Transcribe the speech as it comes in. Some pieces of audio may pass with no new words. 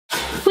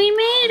We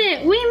made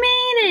it! We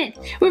made it!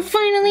 We're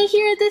finally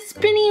here at the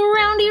spinning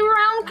roundy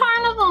round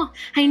carnival.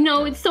 I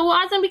know, it's so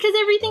awesome because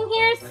everything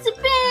here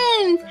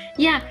spins.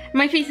 Yeah,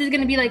 my face is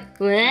gonna be like,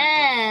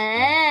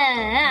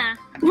 wah.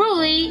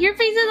 Rolly, your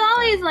face is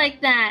always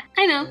like that.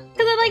 I know,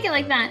 because I like it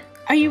like that.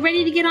 Are you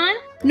ready to get on?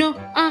 No,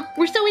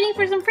 we're still waiting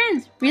for some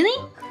friends.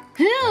 Really?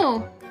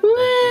 Who?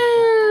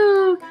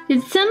 Woo!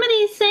 Did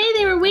somebody say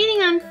they were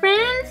waiting on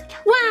friends?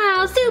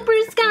 Wow, Super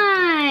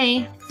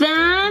Skye!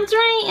 That's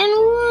right, and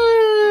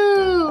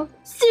woo!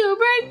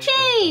 Super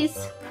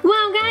Chase!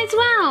 Wow, guys,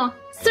 wow!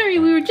 Sorry,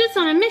 we were just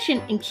on a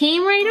mission and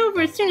came right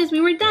over as soon as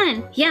we were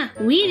done. Yeah,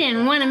 we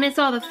didn't want to miss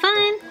all the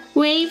fun.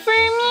 Wait for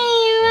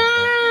me!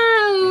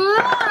 Whoa!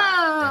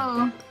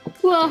 Whoa!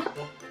 Well,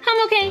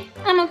 I'm okay.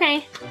 I'm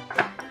okay.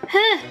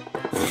 Huh.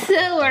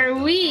 So are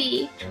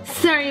we.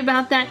 Sorry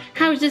about that.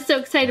 I was just so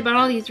excited about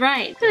all these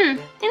rides.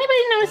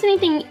 Anybody notice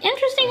anything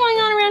interesting going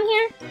on around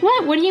here?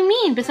 What? What do you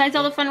mean? Besides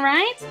all the fun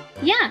rides?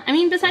 Yeah, I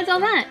mean besides all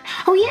that.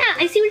 Oh yeah,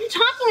 I see what you're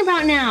talking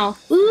about now.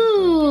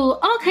 Ooh,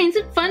 all kinds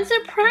of fun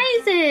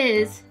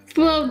surprises.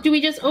 Well, do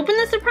we just open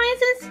the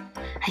surprises?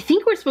 I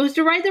think we're supposed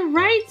to ride the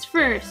rides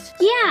first.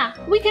 Yeah,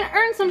 we can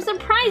earn some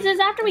surprises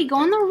after we go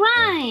on the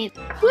ride.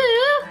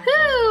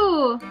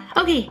 Woohoo!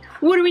 Okay,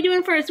 what are we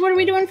doing first? What are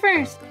we doing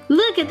first?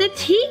 Look at the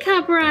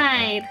teacup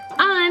ride.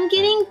 I'm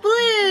getting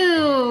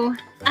blue.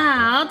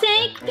 I'll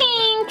take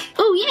pink.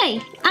 Oh,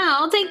 yay.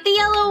 I'll take the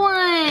yellow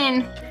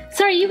one.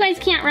 Sorry, you guys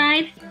can't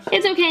ride.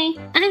 It's okay.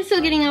 I'm still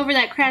getting over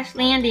that crash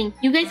landing.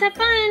 You guys have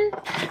fun.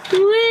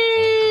 Woo!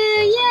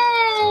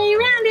 Yay!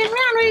 Round and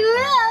round we go.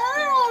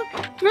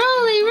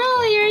 Rolly,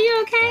 Rolly, are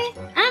you okay?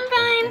 I'm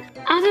fine.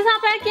 I'll just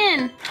hop back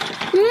in.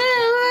 Woo!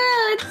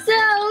 Woo! It's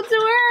so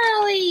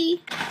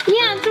twirly.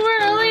 Yeah,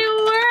 twirly,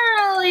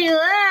 whirly.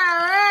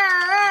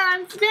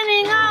 I'm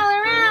spinning all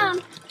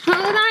around.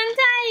 Hold on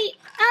tight.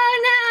 Oh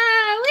no!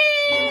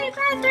 Whee!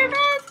 Faster,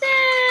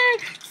 faster!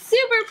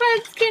 Super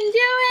Puds can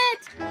do it.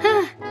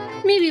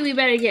 Maybe we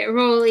better get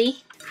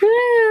Rolly.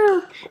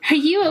 Woo! Are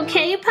you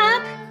okay,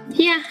 Pup?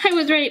 Yeah, I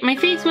was right. My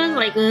face was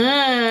like,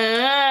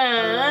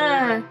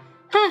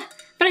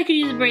 but I could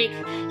use a break.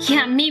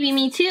 Yeah, maybe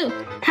me too.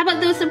 How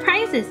about those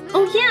surprises?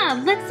 Oh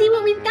yeah, let's see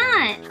what we've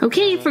got.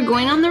 Okay, for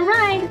going on the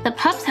ride, the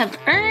pups have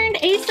earned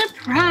a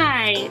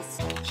surprise.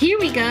 Here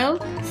we go.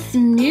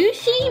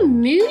 Smooshy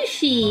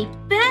Mooshy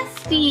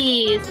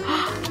Besties.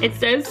 It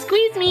says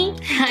squeeze me.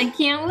 I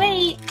can't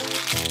wait.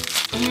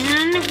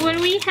 And what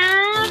do we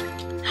have?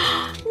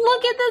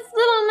 Look at this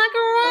little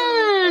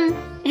macaron.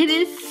 It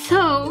is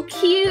so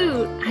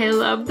cute. I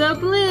love the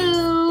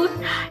blue.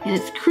 And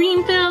it's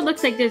cream filled.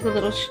 Looks like there's a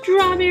little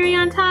strawberry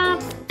on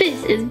top.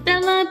 This is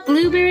Bella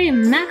Blueberry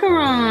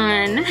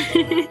Macaron.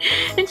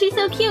 And she's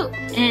so cute.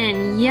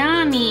 And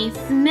yummy,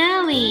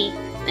 smelly.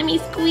 Let me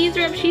squeeze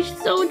her up. She's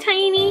so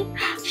tiny.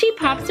 She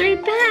pops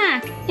right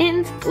back.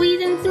 And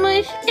squeeze and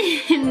smush.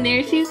 And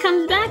there she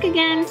comes back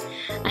again.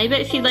 I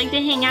bet she'd like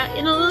to hang out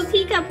in a little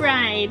teacup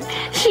ride.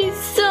 She's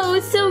so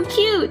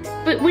cute.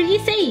 But what do you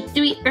say?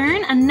 Do we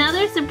earn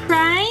another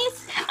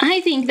surprise?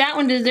 I think that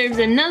one deserves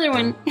another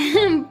one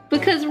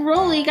because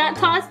Rolly got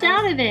tossed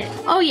out of it.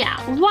 Oh yeah,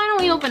 why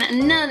don't we open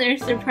another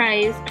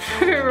surprise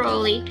for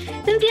Rolly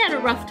since he had a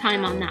rough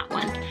time on that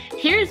one.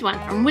 Here's one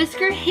from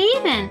Whisker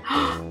Haven.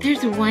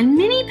 There's one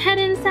mini pet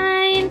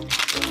inside.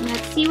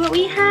 Let's see what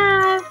we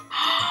have.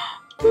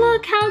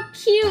 Look how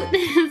cute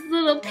this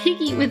little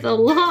piggy with a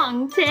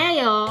long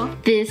tail.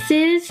 This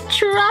is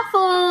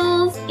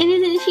Truffles. And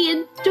isn't she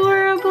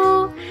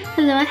adorable?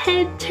 Her little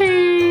head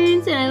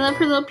turns and I love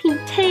her little pink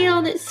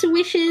tail that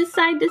swishes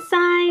side to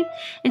side.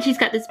 And she's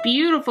got this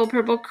beautiful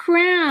purple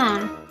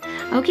crown.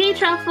 Okay,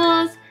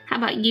 Truffles, how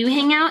about you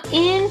hang out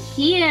in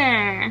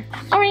here?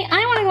 All right,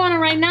 I want to go on a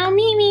ride now.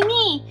 Me.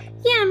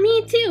 Yeah,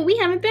 me too. We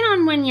haven't been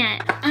on one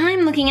yet.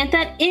 I'm looking at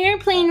that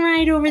airplane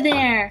ride over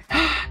there.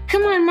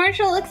 Come on,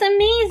 Marshall, it looks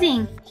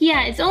amazing.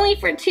 Yeah, it's only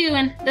for two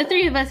and the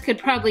three of us could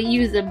probably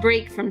use a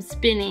break from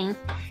spinning.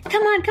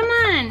 Come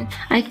on.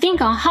 I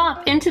think I'll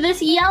hop into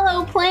this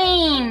yellow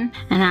plane.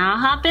 And I'll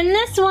hop in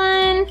this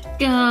one.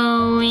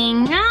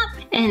 Going up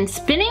and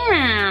spinning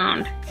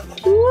round.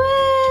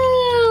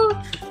 Woo!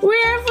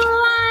 We're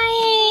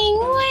flying!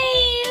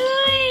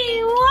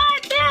 Wait!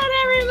 Watch out,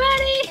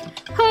 everybody!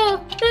 Oh,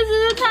 this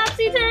is a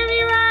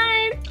topsy-turvy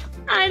ride.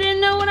 I didn't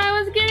know what I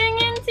was getting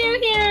into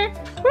here.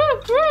 Woo!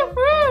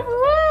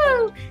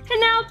 And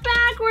now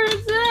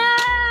backwards.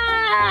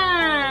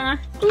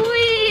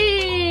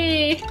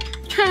 Whee!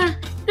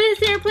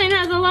 This airplane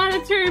has a lot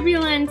of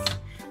turbulence.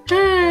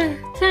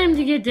 Time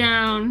to get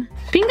down.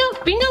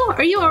 Bingo,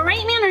 are you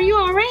alright, man? Are you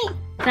alright?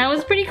 That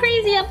was pretty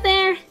crazy up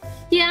there.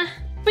 Yeah,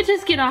 but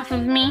just get off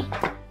of me.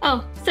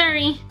 Oh,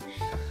 sorry.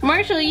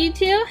 Marshall, you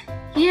too?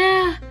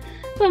 Yeah,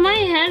 but my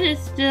head is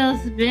still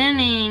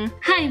spinning.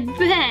 I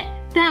bet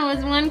that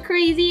was one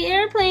crazy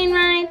airplane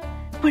ride.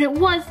 But it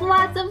was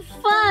lots of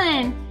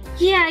fun.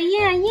 Yeah.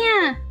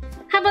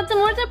 How about some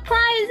more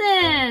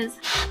surprises?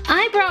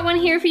 I brought one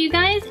here for you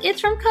guys.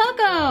 It's from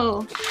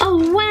Coco.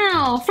 Oh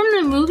wow, from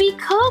the movie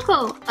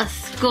Coco. A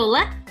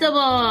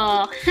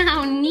collectible.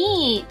 How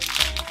neat.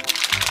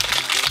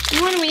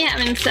 What do we have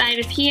inside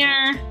of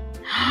here?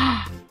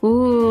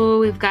 Ooh,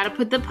 we've got to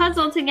put the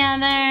puzzle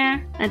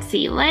together. Let's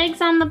see,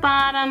 legs on the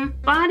bottom,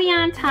 body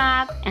on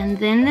top, and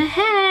then the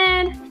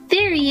head.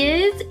 There he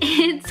is,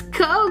 it's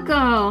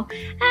Coco.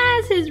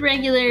 As his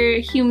regular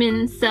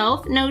human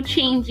self, no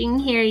changing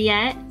here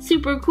yet.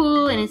 Super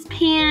cool in his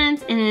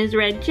pants and his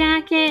red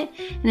jacket,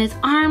 and his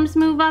arms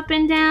move up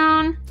and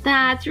down.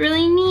 That's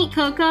really neat,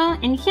 Coco,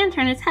 and he can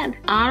turn his head.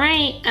 All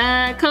right,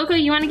 Coco,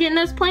 you wanna get in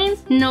those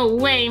planes? No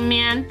way,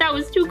 man, that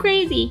was too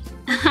crazy.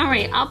 All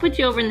right, I'll put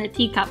you over in the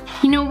teacup.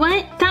 You know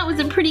what? That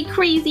was a pretty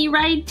crazy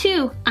ride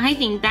too. I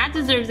think that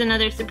deserves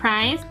another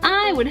surprise.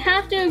 I would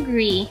have to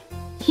agree.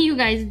 You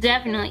guys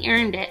definitely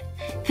earned it.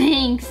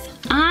 Thanks.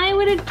 I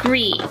would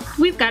agree.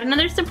 We've got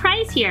another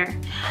surprise here.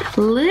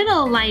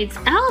 Little Lights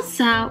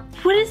Elsa?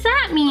 What does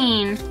that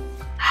mean?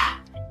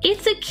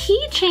 It's a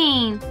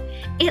keychain.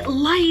 It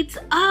lights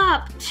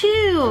up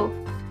too.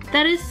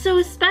 That is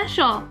so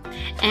special.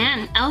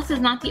 And Elsa's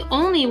not the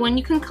only one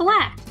you can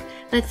collect.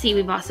 Let's see,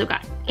 we've also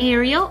got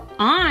Ariel,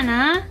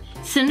 Anna,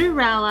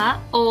 Cinderella,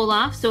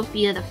 Olaf,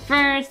 Sophia the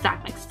First,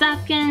 Doc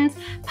McStuffins,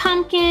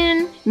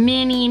 Pumpkin,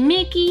 Minnie,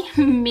 Mickey,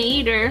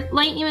 Mater,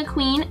 Lightning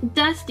McQueen,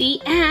 Dusty,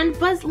 and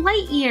Buzz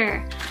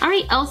Lightyear. All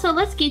right, Elsa,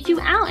 let's get you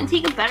out and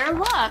take a better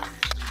look.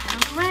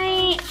 All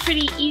right,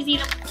 pretty easy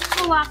to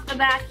pull off the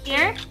back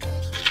here.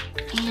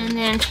 And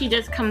then she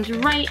just comes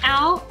right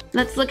out.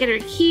 Let's look at her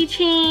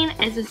keychain.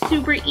 It's a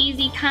super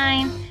easy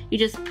kind. You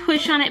just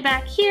push on it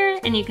back here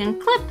and you can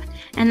clip,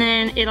 and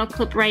then it'll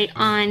clip right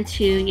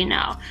onto, you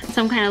know,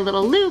 some kind of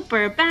little loop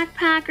or a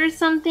backpack or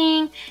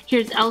something.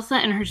 Here's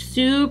Elsa in her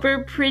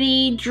super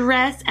pretty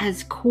dress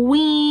as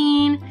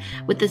queen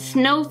with the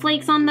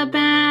snowflakes on the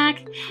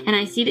back. And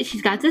I see that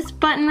she's got this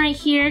button right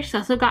here. She's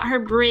also got her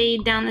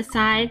braid down the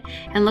side.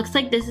 And looks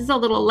like this is a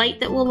little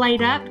light that will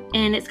light up,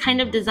 and it's kind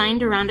of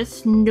designed around a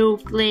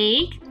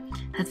snowflake.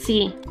 Let's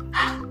see.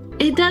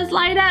 It does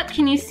light up.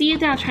 Can you see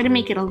it? I'll try to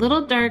make it a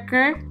little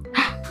darker.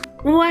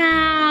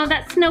 Wow,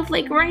 that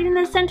snowflake right in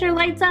the center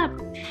lights up.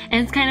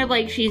 And it's kind of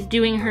like she's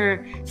doing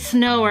her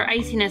snow or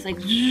iciness, like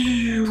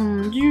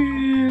zoom,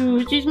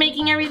 zoom. She's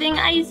making everything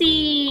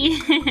icy.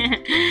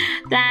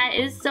 That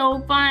is so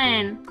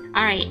fun.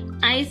 All right,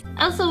 I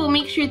also will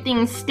make sure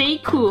things stay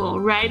cool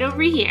right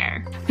over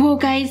here. Whoa,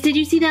 guys, did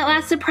you see that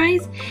last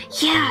surprise?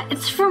 Yeah,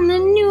 it's from the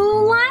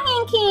new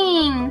Lion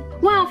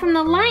King. Wow, from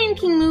the Lion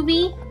King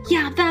movie?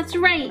 Yeah, that's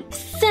right,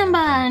 Simba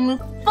and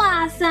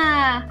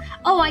Mufasa.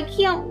 Oh, I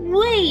can't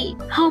wait.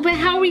 Oh, but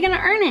how are we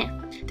gonna earn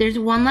it? There's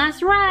one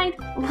last ride.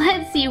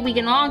 Let's see if we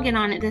can all get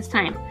on it this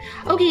time.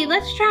 Okay,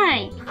 let's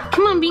try.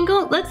 Come on,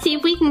 Bingo, let's see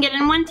if we can get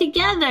in one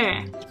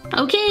together.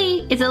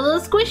 Okay, it's a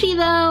little squishy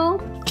though.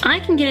 I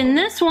can get in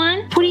this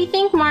one. What do you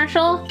think,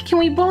 Marshall? Can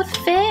we both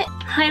fit?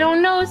 I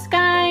don't know,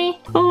 Skye.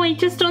 Oh, I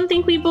just don't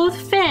think we both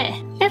fit.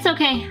 It's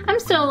okay, I'm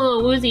still a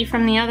little woozy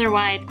from the other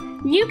ride.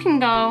 You can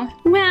go.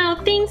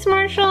 Wow, thanks,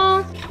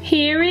 Marshall.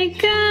 Here it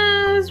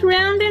goes,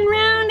 round and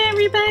round,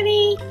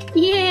 everybody.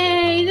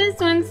 Yay, this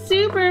one's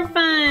super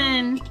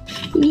fun.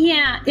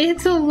 Yeah,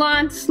 it's a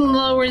lot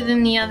slower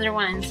than the other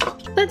ones.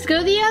 Let's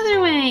go the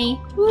other way.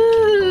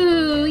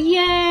 Woo,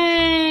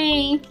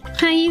 yay.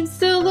 I'm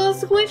still a little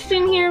squished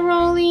in here,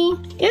 Rolly.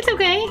 It's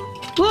okay.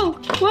 Whoa,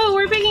 whoa,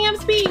 we're picking up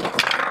speed.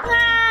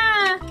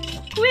 Ah,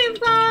 we've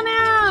gone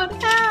out.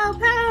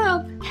 Help,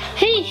 help.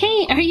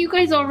 Hey, are you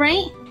guys all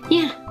right?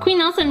 Yeah, Queen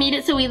Elsa made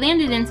it so we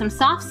landed in some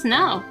soft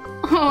snow.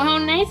 Oh, how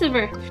nice of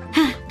her.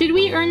 Did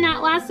we earn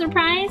that last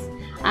surprise?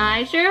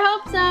 I sure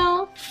hope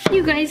so.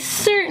 You guys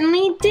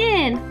certainly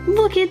did.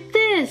 Look at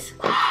this.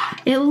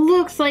 It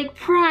looks like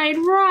Pride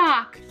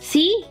Rock.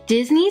 See?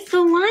 Disney's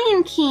The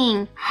Lion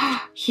King.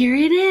 Here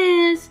it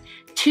is.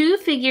 2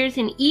 figures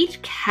in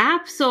each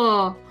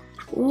capsule.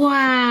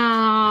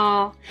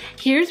 Wow.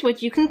 Here's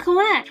what you can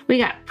collect. We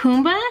got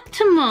Pumbaa,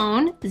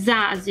 Timon,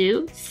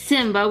 Zazu,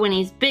 Simba when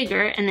he's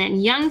bigger, and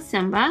then young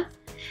Simba,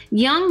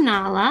 young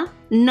Nala,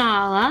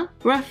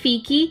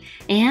 Rafiki,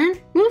 and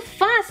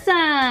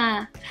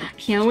Mufasa.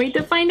 Can't wait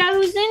to find out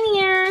who's in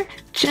here.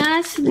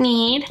 Just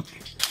need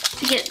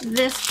to get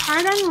this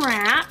part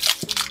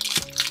unwrapped.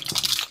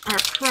 Our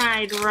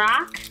Pride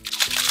Rock.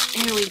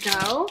 There we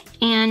go.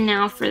 And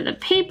now for the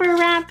paper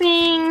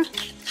wrapping.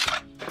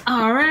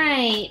 All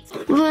right,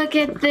 look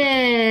at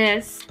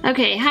this.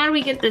 Okay, how do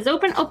we get this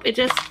open? Oh, it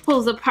just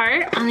pulls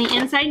apart on the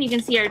inside. You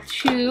can see our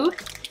 2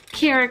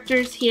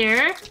 characters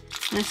here.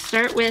 Let's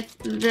start with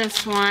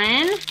this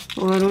one.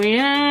 What do we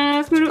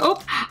have? Oh,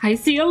 I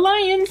see a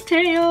lion's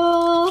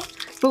tail.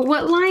 But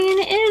what lion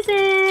is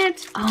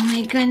it? Oh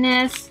my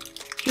goodness.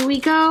 Here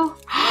we go.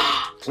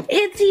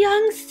 It's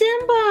young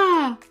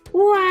Simba.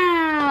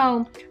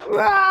 Wow.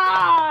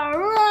 Rah,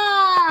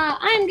 rah.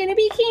 I'm gonna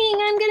be king.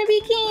 I'm gonna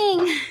be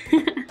king.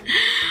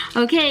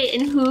 Okay,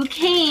 and who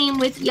came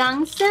with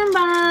young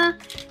Simba?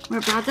 We're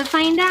about to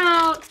find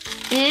out.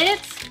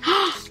 It's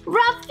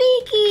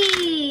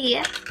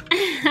Rafiki.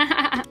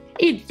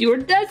 It's your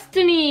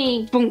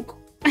destiny. Boom.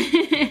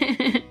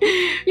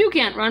 You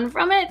can't run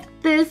from it.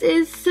 This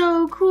is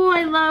so cool.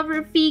 I love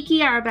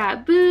Rafiki, our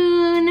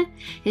baboon.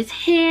 His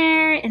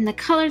hair and the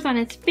colors on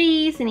his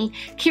face, and he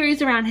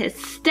carries around his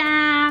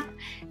staff.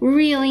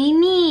 Really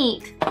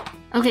neat.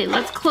 Okay,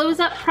 let's close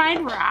up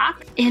Pride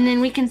Rock, and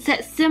then we can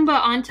set Simba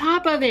on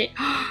top of it,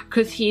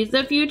 because he's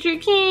the future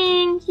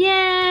king.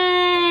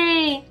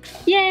 Yay!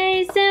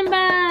 Yay,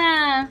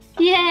 Simba!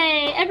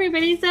 Yay!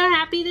 Everybody's so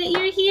happy that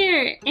you're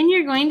here, and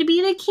you're going to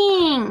be the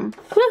king.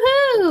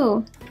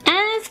 Woohoo!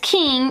 As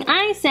king,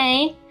 I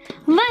say,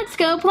 let's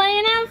go play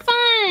and have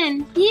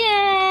fun!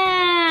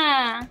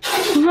 Yeah!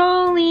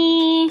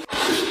 Rolly!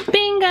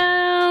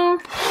 Bingo!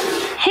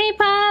 Hey,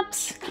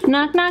 pups!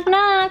 Knock, knock,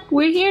 knock!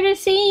 We're here to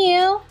see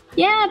you!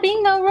 Yeah,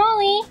 Bingo,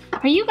 Rolly!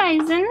 Are you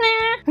guys in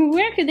there?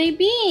 Where could they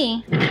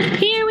be?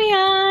 Here we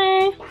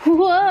are!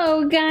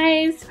 Whoa,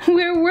 guys!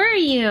 Where were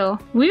you?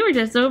 We were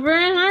just over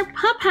in our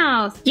pup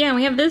house! Yeah,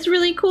 we have this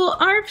really cool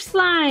ARF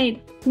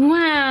slide!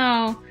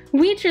 Wow!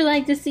 We'd sure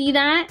like to see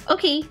that.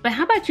 Okay, but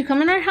how about you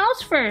come in our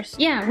house first?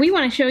 Yeah, we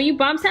want to show you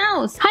Bob's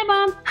house. Hi,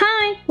 Bob.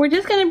 Hi. We're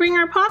just gonna bring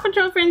our Paw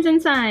Patrol friends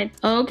inside.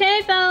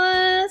 Okay,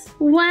 fellas.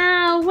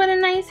 Wow, what a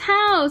nice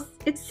house.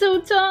 It's so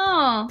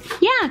tall.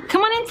 Yeah,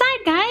 come on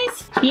inside,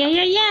 guys.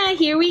 Yeah.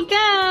 Here we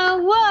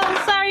go.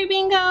 Whoa, sorry,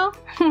 Bingo.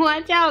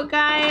 Watch out,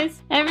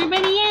 guys.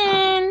 Everybody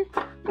in.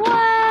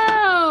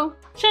 Whoa.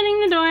 Shutting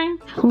the door.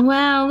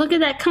 Wow, look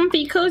at that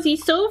comfy, cozy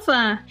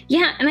sofa.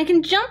 Yeah, and I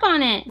can jump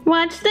on it.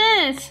 Watch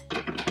this.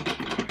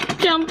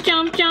 Jump,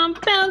 jump,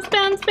 jump, bounce,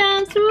 bounce,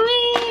 bounce,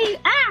 whee!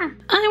 Ah!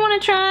 I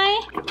want to try.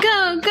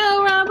 Go,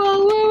 go, Robbo,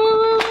 woo,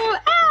 woo, woo,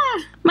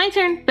 ah! My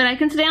turn, but I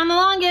can stay on the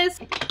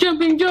longest.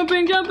 Jumping,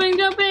 jumping, jumping,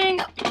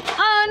 jumping.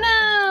 Oh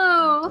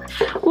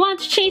no!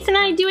 Watch Chase and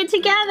I do it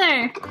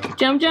together.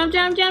 Jump, jump,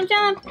 jump, jump,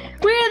 jump.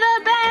 We're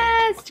the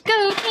best!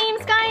 Go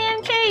Team Skye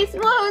and Chase!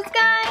 Whoa,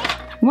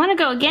 Skye! Want to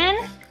go again?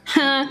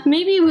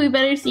 Maybe we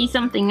better see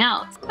something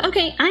else.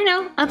 Okay, I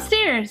know,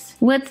 upstairs.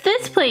 What's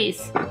this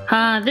place?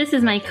 This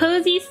is my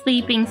cozy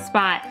sleeping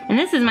spot. And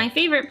this is my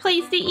favorite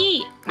place to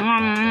eat.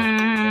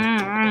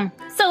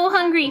 So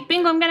hungry.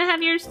 Bingo, I'm gonna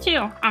have yours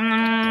too.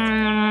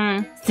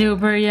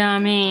 Super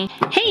yummy.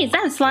 Hey, is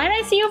that a slide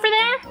I see over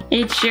there?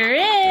 It sure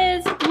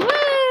is.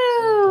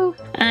 Woo!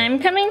 I'm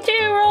coming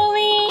too,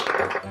 Rolly.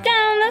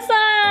 Down the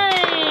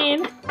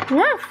slide.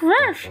 Ruff,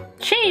 ruff.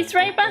 Chase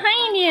right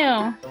behind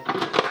you.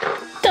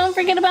 Don't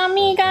forget about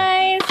me,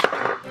 guys.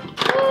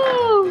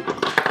 Woo!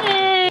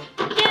 Yay!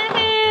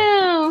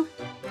 Yahoo!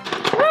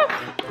 Woo!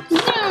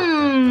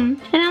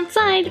 Zoom! And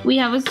outside, we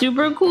have a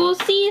super cool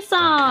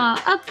seesaw.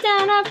 Up,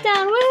 down,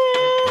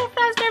 woo!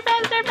 Faster,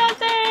 faster,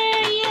 faster!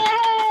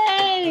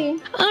 Yay!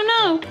 Oh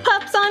no,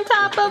 pups on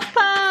top of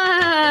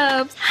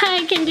pups!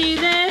 I can do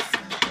this.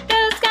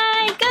 Go,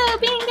 Skye! Go,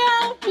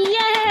 Bingo!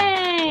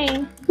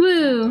 Yay!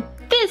 Woo!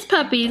 This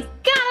puppy's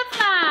gotta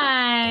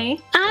fly!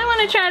 I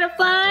wanna try to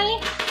fly!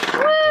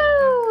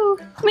 Woo!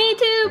 Me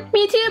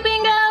too,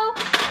 Bingo!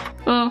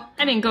 Oh,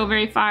 I didn't go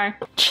very far.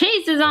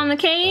 Chase is on the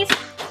case.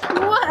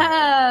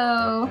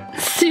 Whoa!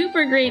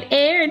 Super great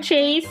air,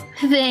 Chase.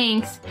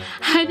 Thanks.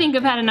 I think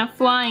I've had enough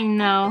flying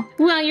now.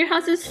 Wow, your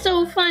house is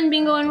so fun,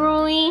 Bingo and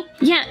Rolly.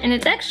 Yeah, and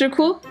it's extra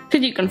cool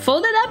because you can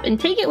fold it up and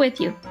take it with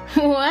you.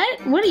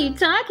 What? What are you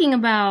talking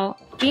about?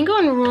 Bingo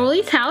and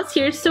Rolly's house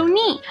here is so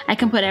neat. I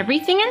can put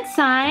everything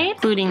inside,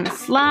 including the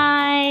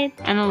slide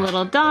and a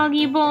little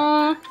doggy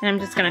bowl. And I'm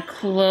just gonna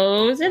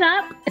close it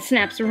up. It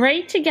snaps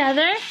right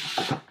together.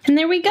 And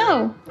there we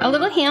go. A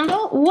little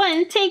handle,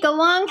 one take a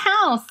long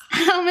house.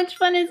 How much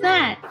fun is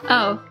that?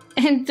 Oh,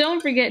 and don't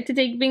forget to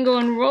take Bingo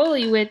and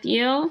Rolly with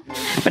you.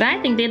 But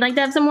I think they'd like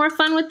to have some more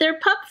fun with their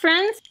pup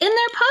friends in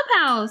their pup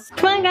house.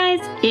 Come on,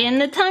 guys, in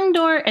the tongue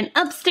door and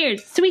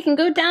upstairs so we can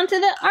go down to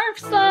the ARF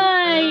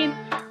slide.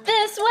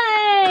 This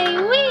way,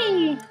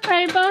 whee!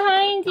 Right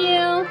behind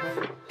you.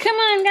 Come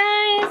on,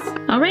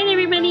 guys. All right,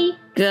 everybody,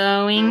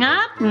 going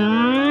up. A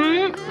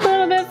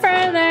little bit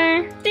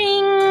further.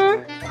 Ding.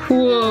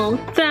 Whoa,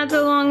 that's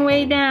a long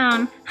way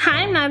down.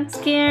 I'm not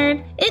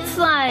scared. It's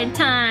slide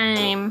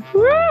time.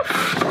 Woof.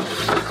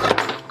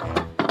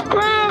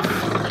 Woof.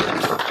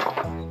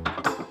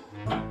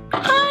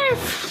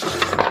 Arf.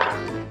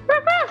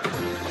 Woof, woof.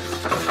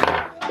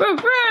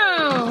 Woof,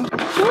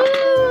 woof.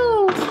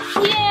 Woo.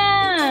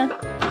 Yeah.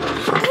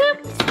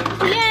 Whoops.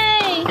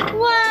 Yay.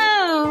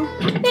 Whoa.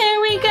 There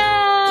we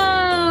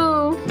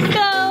go.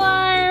 Go,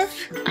 Arf.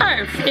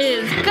 Arf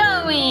is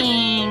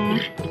going.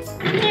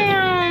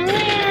 Meow,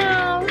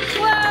 meow.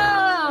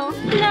 Whoa.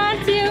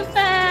 Not too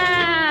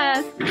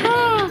fast.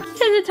 Oh,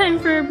 is it time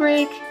for a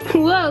break?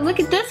 Whoa, look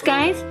at this,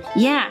 guys.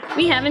 Yeah,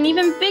 we have an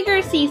even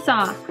bigger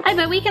seesaw. I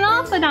bet we can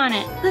all fit on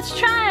it. Let's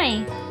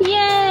try.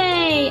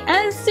 Yay,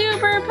 a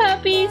super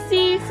puppy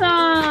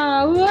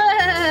seesaw.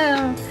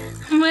 Whoa.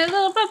 My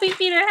little puppy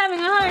feet are having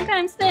a hard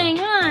time staying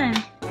on.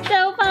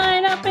 So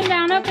fun, up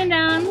and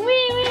down,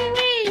 wee, wee,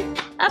 wee.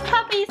 A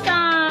puppy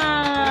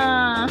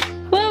saw.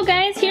 Whoa,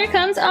 guys, here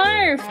comes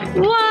Arf.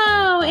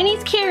 Whoa, and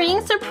he's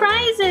carrying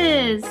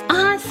surprises.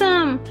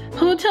 Awesome.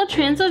 Hotel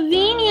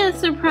Transylvania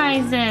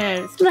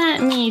surprises.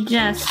 Let me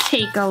just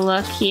take a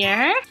look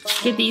here.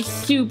 Get these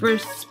super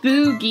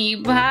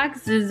spooky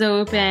boxes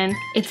open.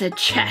 It's a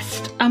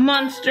chest, a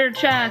monster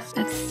chest.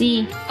 Let's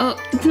see. Oh,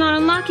 it's not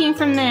unlocking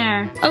from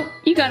there. Oh,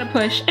 you gotta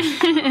push.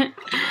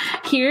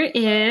 Here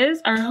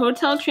is our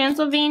Hotel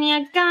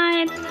Transylvania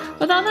guide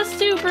with all the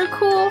super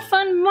cool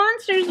fun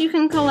monsters you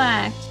can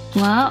collect.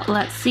 Well,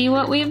 let's see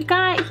what we've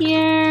got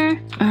here.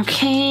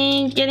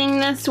 Okay, getting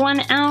this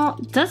one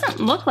out. Doesn't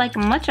look like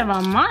much of a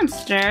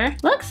monster.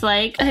 Looks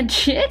like a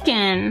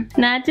chicken.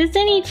 Not just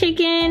any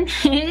chicken.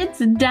 It's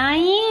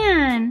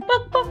Diane.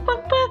 Book, book,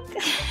 book, book.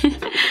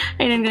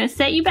 Alright, I'm gonna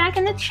set you back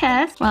in the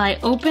chest while I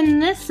open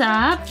this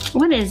up.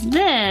 What is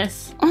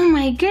this? Oh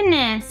my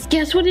goodness.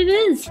 Guess what it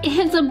is?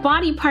 It's a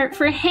body part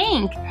for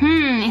Hank.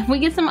 If we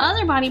get some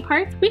other body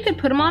parts, we could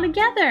put them all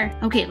together.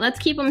 Okay, let's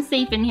keep them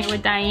safe in here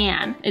with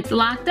Diane. It's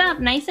locked up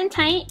nice and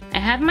tight. I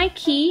have my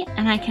key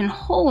and I can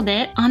hold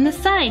it on the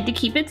side to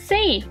keep it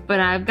safe. But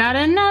I've got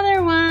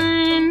another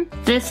one.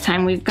 This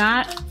time we've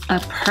got a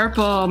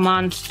purple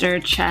monster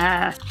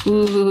chest.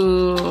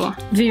 Ooh,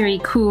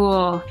 very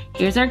cool.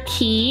 Here's our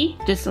key.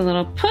 Just a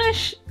little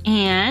push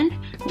and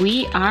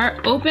we are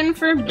open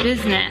for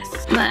business.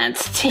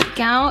 Let's take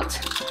out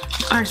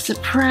our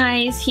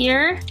surprise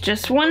here.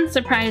 Just one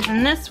surprise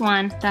in this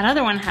one. That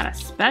other one had a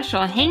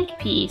special Hank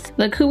piece.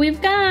 Look who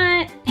we've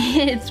got.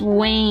 It's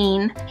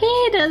Wayne.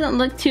 He doesn't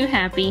look too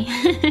happy.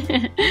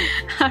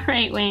 All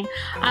right, Wayne.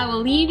 I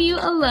will leave you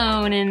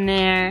alone in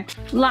there.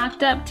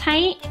 Locked up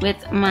tight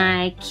with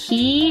my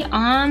key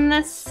on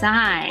the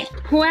side.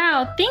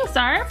 Wow, thanks,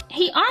 Arf.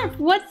 Hey, Arf,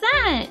 what's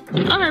that?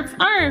 Arf,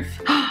 Arf.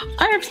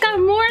 Arf's got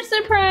more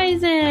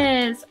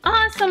surprises.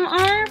 Awesome,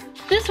 Arf.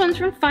 This one's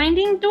from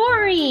Finding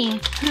Dory.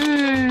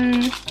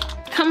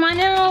 Come on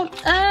out.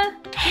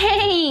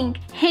 Hank.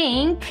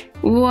 Hank.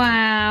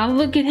 Wow,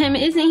 look at him.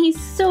 Isn't he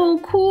so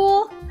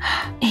cool?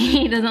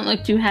 He doesn't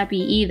look too happy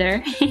either.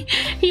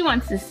 He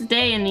wants to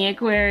stay in the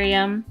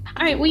aquarium.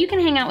 All right, well, you can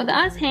hang out with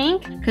us,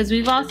 Hank, because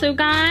we've also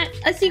got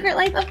a Secret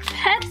Life of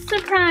Pets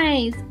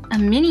surprise. A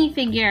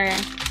minifigure.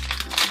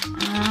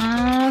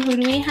 Who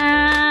do we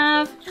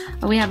have?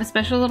 Oh, we have a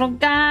special little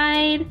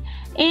guide.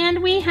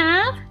 And we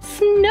have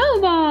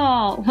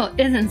Snowball. Well,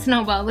 isn't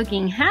Snowball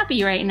looking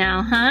happy right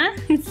now, huh?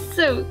 It's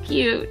so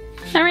cute.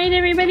 All right,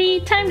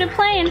 everybody, time to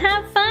play and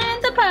have fun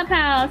at the Pup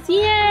House.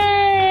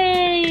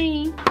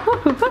 Yay!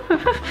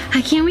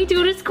 I can't wait to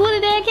go to school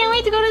today. I can't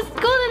wait to go to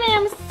school today.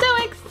 I'm so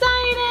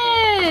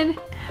excited.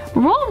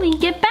 Rolly,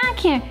 get back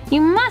here.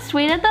 You must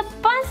wait at the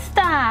bus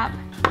stop.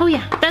 Oh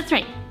yeah, that's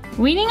right.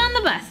 Waiting on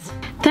the bus.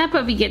 That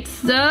puppy gets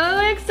so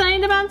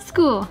excited about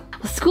school.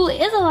 Well, school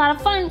is a lot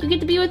of fun. You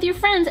get to be with your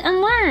friends and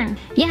learn.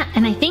 Yeah,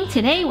 and I think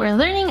today we're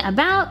learning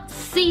about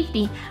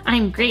safety.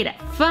 I'm great at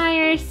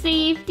fire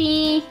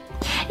safety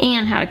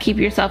and how to keep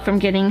yourself from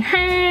getting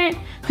hurt.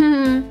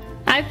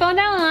 I fall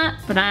down a lot,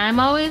 but I'm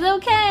always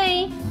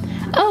okay.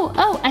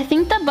 Oh, I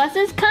think the bus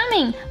is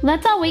coming.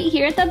 Let's all wait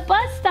here at the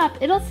bus stop.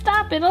 It'll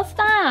stop, it'll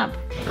stop.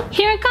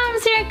 Here it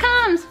comes, here it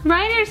comes.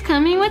 Ryder's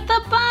coming with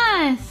the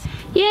bus.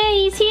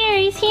 Yay,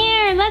 he's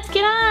here. Let's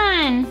get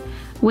on.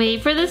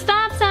 Wait for the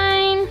stop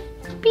sign.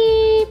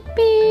 Beep,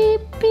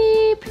 beep,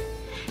 beep.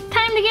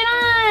 Time to get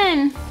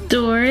on.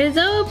 Door is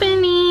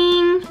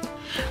opening.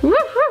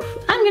 Woof,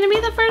 woof. I'm gonna be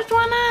the first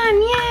one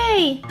on.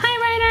 Yay. Hi,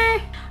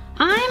 Ryder.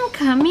 I'm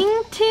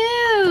coming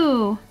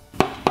too.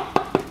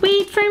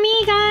 Wait for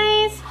me,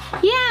 guys.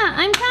 Yeah,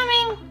 I'm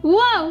coming.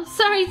 Whoa,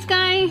 sorry,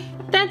 Skye.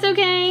 That's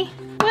okay.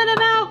 What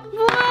about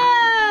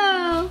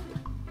whoa?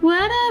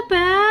 What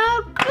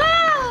about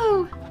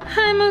whoa?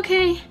 I'm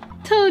okay.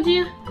 Told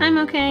you, I'm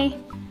okay.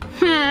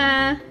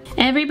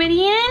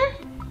 Everybody in?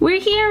 We're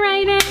here,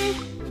 Ryder.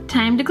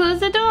 Time to close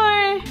the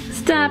door.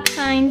 Stop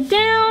sign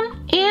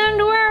down, and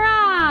we're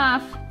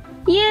off.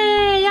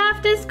 Yay,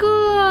 off to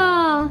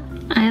school.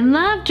 I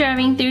love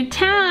driving through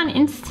town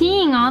and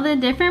seeing all the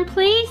different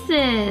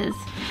places.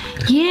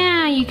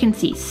 Yeah, you can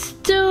see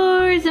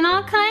stores and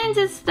all kinds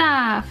of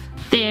stuff.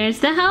 There's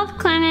the health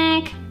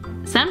clinic.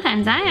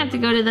 Sometimes I have to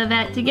go to the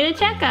vet to get a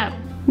checkup.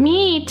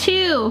 Me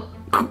too.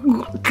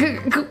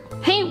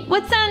 Hey,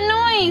 what's that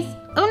noise?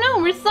 Oh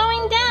no, we're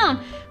slowing down.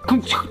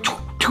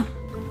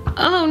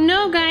 Oh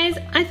no, guys,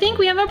 I think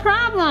we have a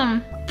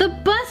problem. The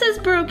bus is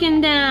broken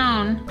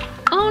down.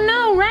 Oh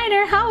no,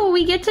 Ryder, how will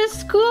we get to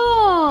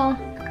school?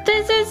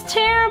 This is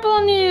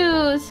terrible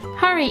news.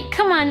 Hurry,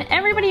 come on,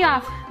 everybody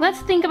off.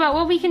 Let's think about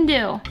what we can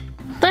do.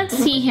 Let's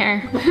see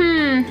here.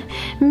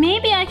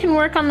 Maybe I can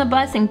work on the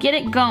bus and get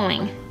it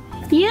going.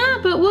 Yeah,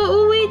 but what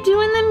will we do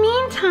in the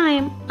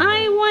meantime?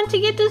 I want to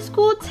get to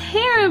school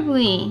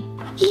terribly.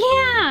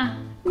 Yeah,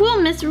 we'll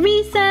miss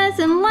recess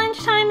and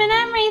lunchtime and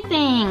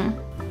everything.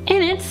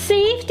 And it's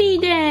safety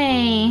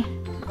day.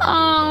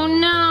 Oh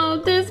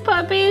no, this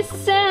puppy's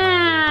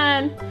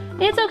sad.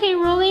 It's okay,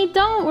 Rolly,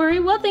 don't worry,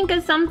 we'll think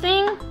of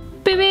something.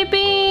 Beep, beep,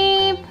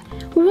 beep.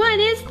 What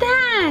is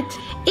that?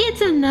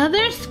 It's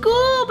another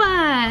school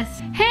bus.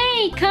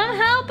 Hey, come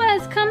help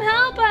us, come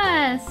help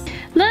us.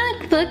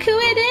 Look who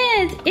it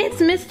is.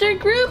 It's Mr.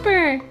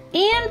 Grouper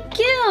and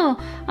Gil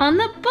on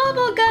the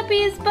Bubble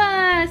Guppies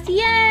bus.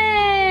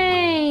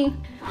 Yay!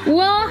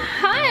 Well,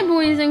 hi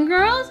boys and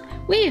girls.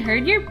 We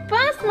heard your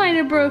bus might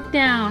have broke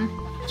down.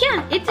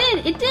 Yeah, it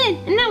did.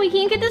 And now we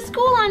can't get to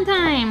school on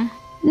time.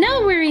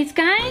 No worries,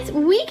 guys.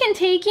 We can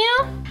take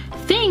you.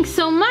 Thanks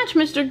so much,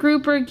 Mr.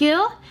 Grouper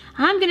Gil.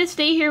 I'm gonna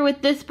stay here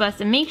with this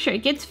bus and make sure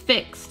it gets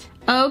fixed.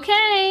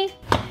 Okay.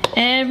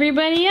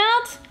 Everybody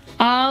else,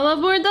 all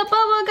aboard the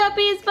Bubble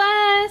Guppies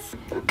bus.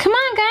 Come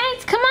on,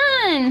 guys, come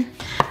on.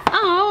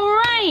 All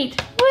right.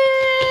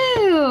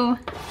 Woo!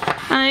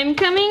 I'm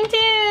coming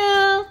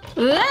too.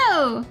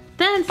 Whoa,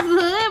 that's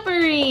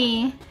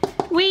slippery.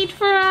 Wait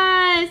for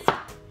us.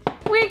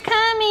 We're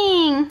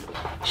coming.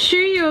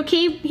 Sure you're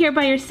okay here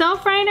by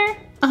yourself, Ryder?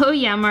 Oh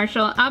yeah,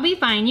 Marshall, I'll be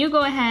fine. You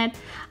go ahead.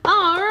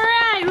 All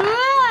right.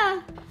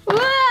 Whoa!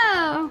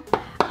 Whoa!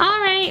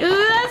 All right.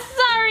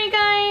 Sorry,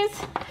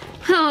 guys.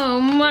 Oh,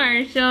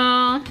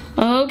 Marshall.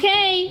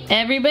 Okay,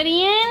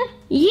 everybody in?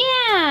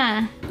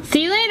 Yeah.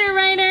 See you later,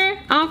 Ryder.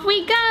 Off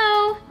we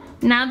go.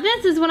 Now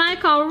this is what I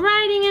call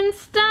riding in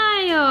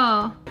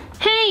style.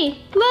 Hey,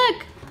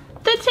 look.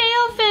 The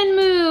tail fin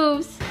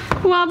moves.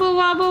 Wobble,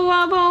 wobble,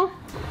 wobble.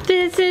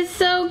 This is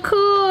so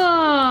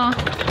cool.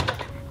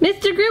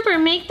 Mr. Grouper,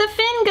 make the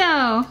fin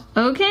go.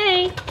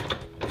 Okay.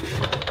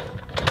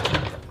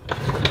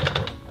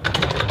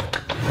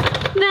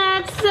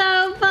 That's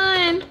so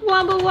fun.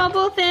 Wobble,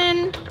 wobble,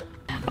 fin.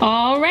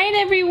 All right,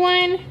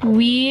 everyone.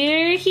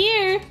 We're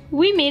here.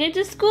 We made it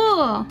to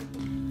school.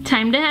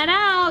 Time to head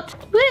out.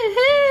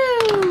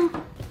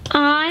 Woohoo!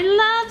 I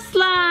love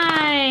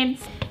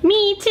slides.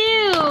 Me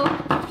too.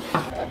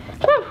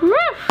 Woof,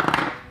 woof.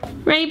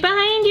 Right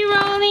behind you,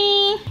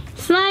 Rolly.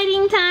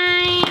 Sliding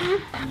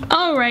time.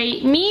 All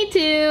right, me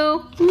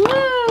too.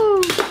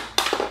 Woo!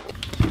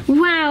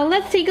 Wow,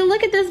 let's take a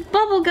look at this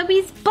Bubble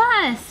Guppies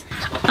bus.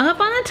 Up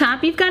on the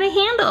top, you've got a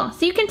handle,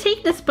 so you can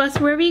take this bus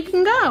wherever you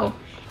can go.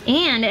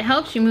 And it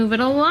helps you move it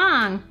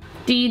along.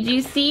 Did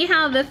you see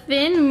how the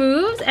fin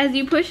moves as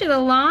you push it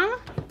along?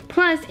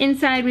 Plus,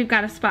 inside we've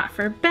got a spot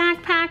for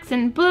backpacks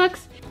and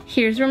books.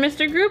 Here's where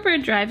Mr. Grouper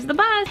drives the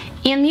bus.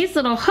 And these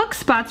little hook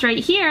spots right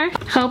here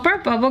help our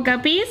Bubble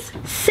Guppies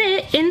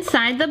sit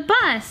inside the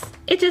bus.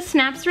 It just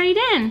snaps right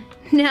in.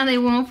 Now they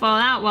won't fall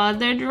out while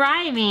they're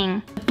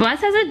driving. The bus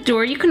has a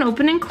door you can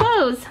open and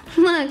close.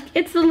 Look,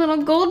 it's the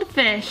little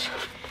goldfish.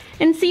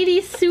 And see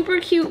these super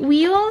cute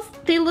wheels?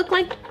 They look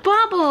like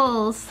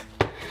bubbles.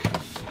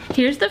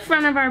 Here's the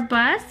front of our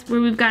bus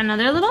where we've got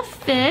another little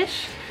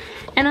fish.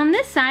 And on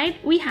this side,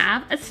 we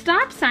have a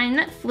stop sign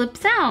that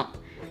flips out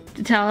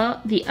to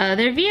tell the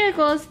other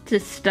vehicles to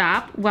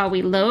stop while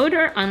we load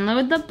or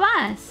unload the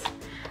bus.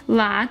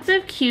 Lots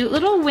of cute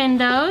little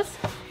windows.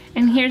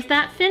 And here's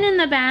that fin in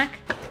the back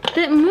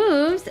that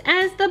moves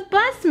as the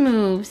bus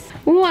moves.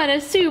 What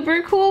a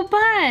super cool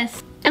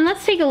bus. And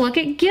let's take a look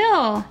at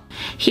Gil.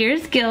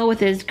 Here's Gil with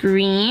his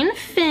green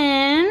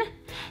fin,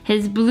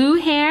 his blue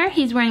hair.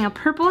 He's wearing a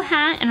purple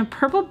hat and a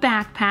purple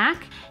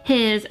backpack.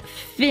 His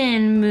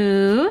fin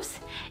moves,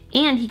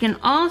 and he can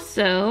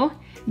also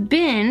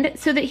bend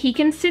so that he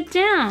can sit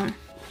down.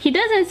 He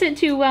doesn't sit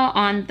too well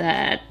on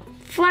the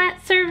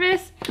flat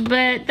surface,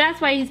 but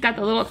that's why he's got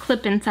the little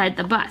clip inside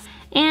the bus.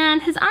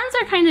 And his arms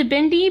are kind of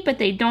bendy, but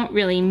they don't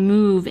really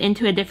move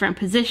into a different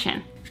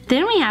position.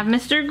 Then we have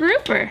Mr.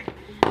 Grouper.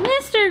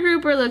 Mr.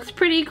 Grouper looks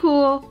pretty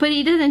cool, but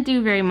he doesn't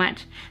do very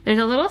much. There's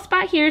a little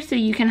spot here so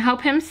you can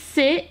help him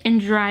sit and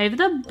drive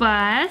the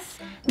bus.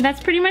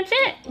 That's pretty much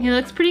it. He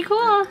looks pretty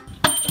cool.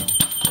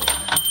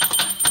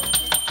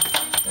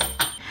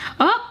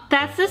 Oh,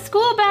 that's the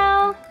school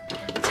bell.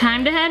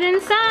 Time to head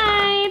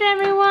inside,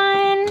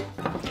 everyone.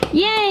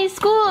 Yay,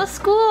 school,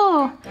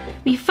 school.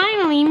 We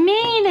finally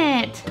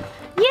made it.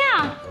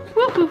 Yeah,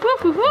 woof, woof,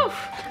 woof, woof,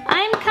 woof.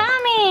 I'm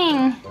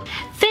coming.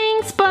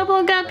 Thanks,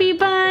 Bubble Guppy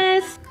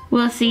Bus.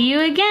 We'll see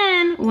you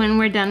again when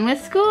we're done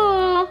with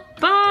school.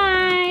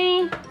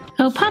 Bye.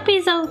 Oh,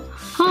 puppies, oh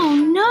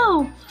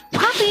no.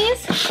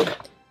 Puppies,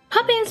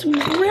 puppies,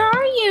 where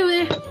are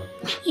you?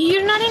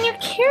 You're not in your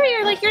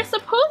carrier like you're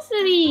supposed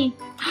to be.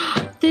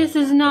 This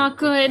is not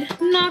good.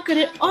 Not good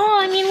at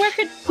all. I mean,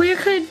 where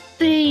could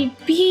they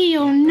be?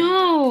 Oh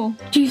no.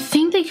 Do you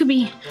think they could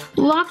be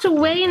locked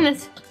away in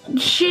this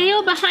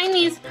jail behind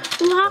these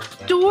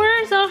locked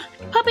doors? Oh,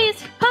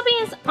 puppies,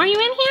 puppies, are you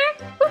in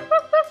here?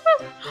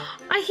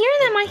 I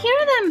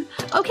hear them.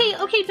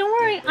 Okay, don't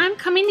worry. I'm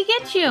coming to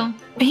get you.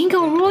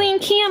 Bingo, Rolly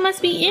and Kia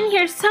must be in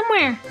here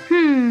somewhere.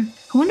 I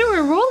wonder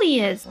where Rolly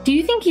is. Do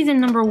you think he's in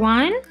number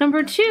 1,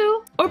 number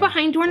 2, or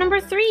behind door number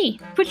 3?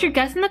 Put your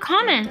guess in the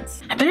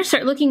comments. I better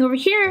start looking over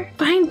here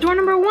behind door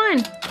number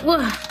 1.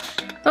 Ugh.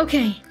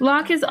 Okay,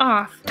 lock is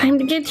off. Time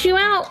to get you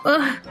out.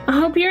 Ugh. I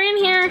hope you're in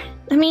here.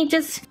 Let me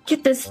just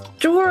get this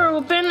door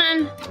open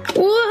and...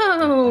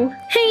 Whoa!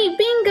 Hey,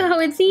 Bingo,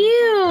 it's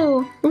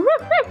you!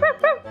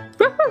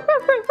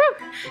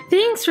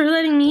 Thanks for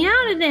letting me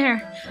out of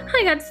there.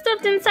 I got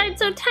stuffed inside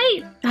so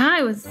tight.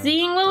 I was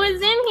seeing what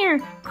was in here.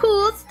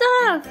 Cool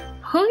stuff.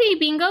 Okay,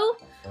 Bingo.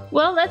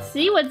 Well, let's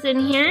see what's in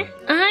here.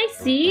 I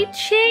see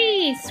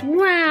Chase.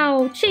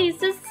 Wow, Chase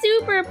the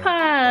super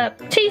pup.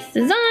 Chase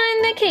is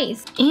on the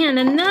case. And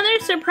another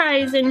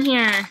surprise in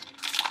here.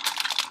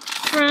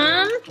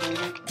 From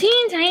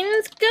Teen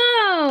Titans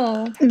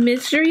Go!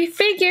 Mystery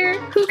figure.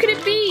 Who could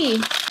it be?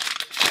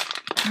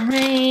 All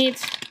right.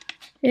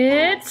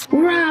 It's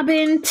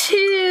Robin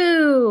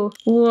 2.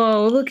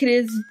 Whoa, look at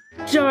his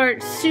dark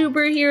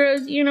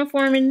superhero's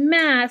uniform and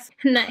mask.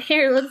 And that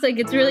hair looks like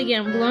it's really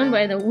getting blown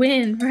by the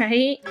wind,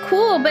 right?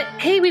 Cool, but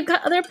hey, we've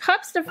got other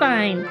pups to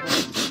find.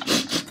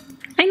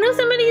 I know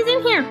somebody's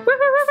in here.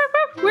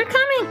 We're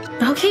coming.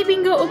 Okay,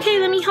 Bingo. Okay,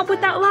 let me help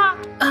with that lock.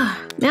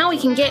 Now we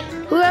can get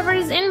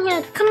whoever's in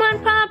here. Come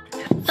on, pup.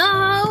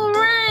 All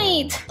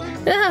right.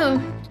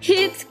 Oh,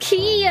 it's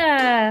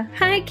Kia.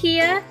 Hi,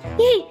 Kia.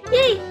 Yay,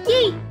 yay,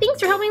 yay. Thanks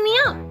for helping me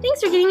out.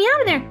 Thanks for getting me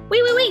out of there.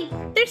 Wait.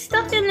 There's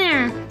stuff in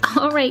there.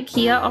 All right,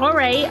 Kia. All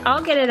right.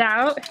 I'll get it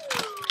out.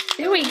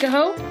 There we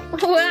go.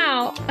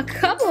 Wow, a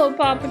couple of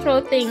Paw Patrol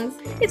things.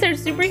 It's our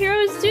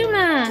superhero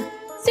Zuma.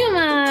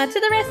 Zuma, to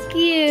the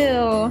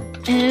rescue!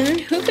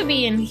 And who could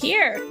be in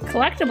here?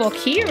 Collectible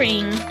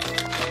keyring.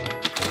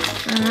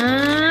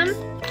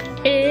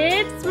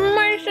 It's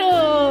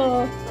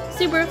Marshall!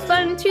 Super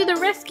fun to the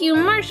rescue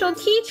Marshall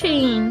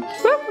keychain.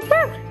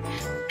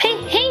 Hey,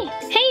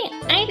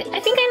 I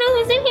think I know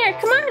who's in here.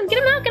 Come on, get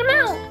him out.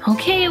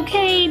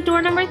 Okay,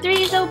 door number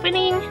 3 is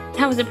opening.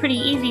 That was a pretty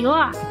easy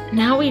lock.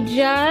 Now we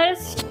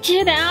just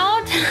get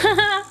out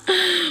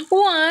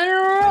one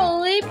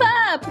Rolly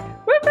pup.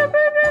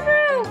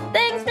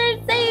 Thanks for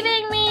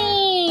saving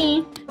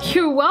me!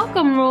 You're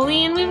welcome,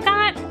 Rolly, and we've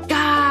got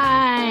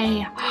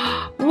Skye!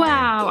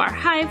 Wow, our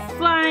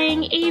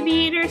high-flying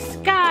aviator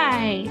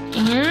Skye!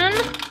 And,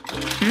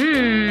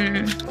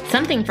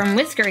 something from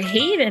Whisker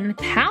Haven,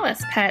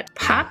 Palace Pet,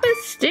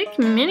 Papa's Stick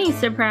Mini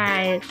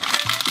Surprise.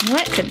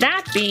 What could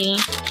that be?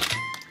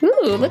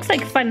 Ooh, looks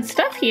like fun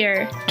stuff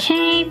here.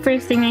 Okay,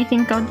 first thing I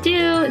think I'll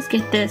do is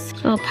get this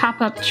little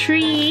pop-up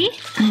tree.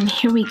 And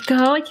here we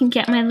go. I can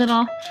get my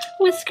little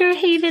Whisker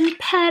Haven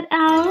pet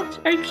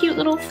out. Our cute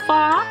little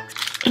fox.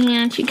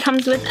 And she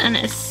comes with an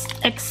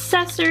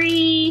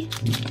accessory.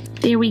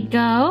 There we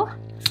go.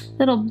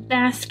 Little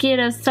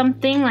basket of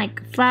something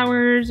like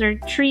flowers or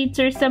treats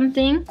or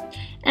something.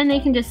 And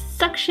they can just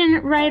suction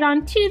right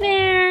onto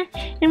there.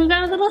 And we've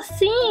got a little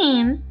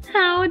scene.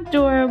 How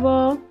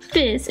adorable.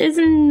 This is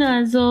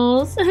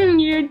Nuzzles.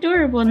 You're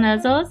adorable,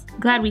 Nuzzles.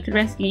 Glad we could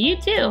rescue you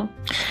too.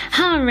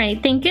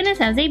 Alright, thank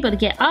goodness I was able to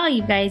get all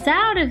you guys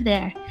out of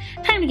there.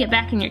 Time to get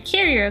back in your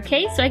carrier,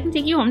 okay? So I can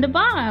take you home to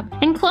Bob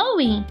and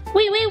Chloe.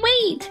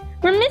 Wait.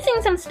 We're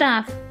missing some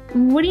stuff.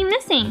 What are you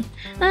missing?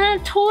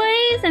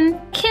 Toys and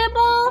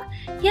kibble.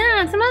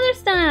 Yeah, some other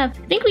stuff.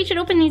 I think we should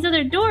open these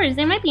other doors.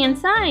 They might be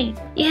inside.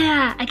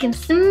 Yeah, I can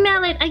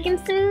smell it.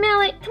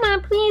 Come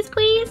on, please.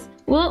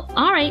 Well,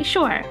 alright,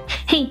 sure.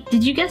 Hey,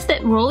 did you guess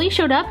that Rolly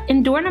showed up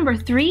in door number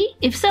 3?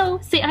 If so,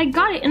 say I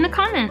got it in the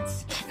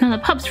comments. Now the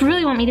pups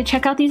really want me to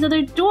check out these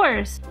other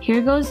doors.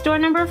 Here goes door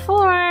number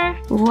 4.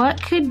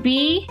 What could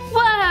be?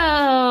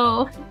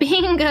 Whoa!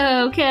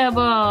 Bingo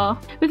kibble.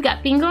 We've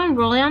got Bingo and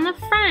Rolly on the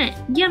front.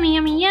 Yummy.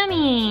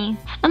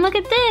 And look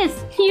at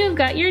this. You've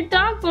got your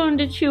dog bone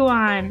to chew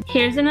on.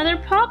 Here's another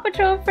Paw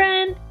Patrol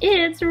friend.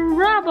 It's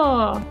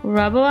Rubble.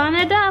 Rubble on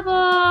a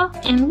double.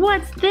 And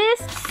what's this?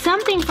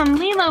 Something from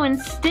Lilo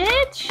and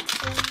Stitch?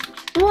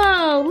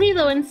 Whoa,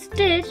 Lilo and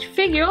Stitch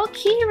figural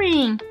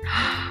keyring.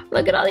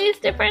 Look at all these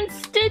different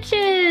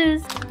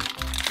stitches.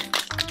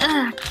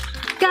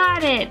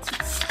 Got it.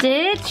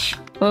 Stitch.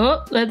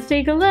 Oh, let's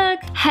take a look.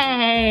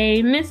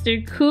 Hey,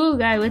 Mr. Cool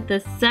Guy with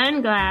the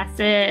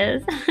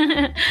sunglasses.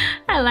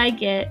 I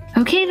like it.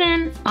 Okay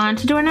then, on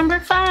to door number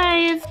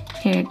 5.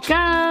 Here it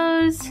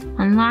goes.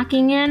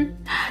 Unlocking in.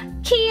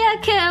 Kia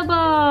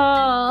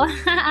Kibble!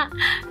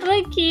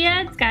 Look,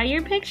 Kia, it's got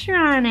your picture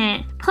on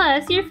it.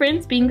 Plus your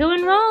friends Bingo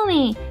and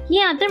Rolly.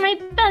 Yeah, they're my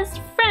best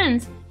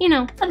friends. You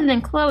know, other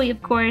than Chloe,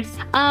 of course.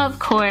 Of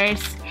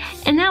course.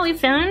 And now we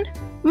found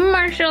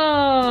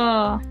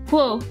Marshall!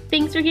 Whoa,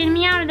 thanks for getting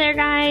me out of there,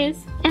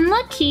 guys. And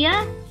look, Kia,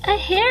 a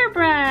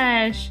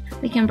hairbrush.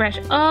 We can brush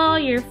all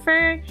your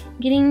fur,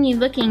 getting you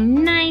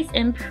looking nice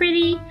and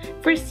pretty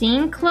for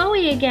seeing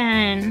Chloe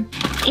again.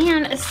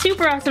 And a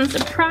super awesome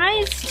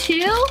surprise,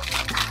 too.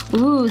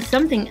 Ooh,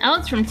 something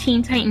else from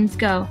Teen Titans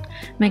Go.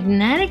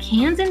 Magnetic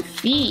hands and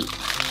feet.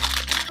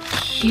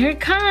 Here it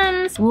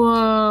comes.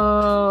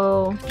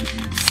 Whoa,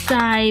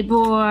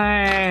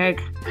 Cyborg.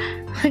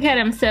 Look at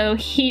him. So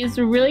he's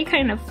really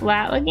kind of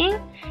flat looking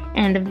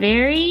and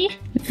very,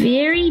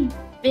 very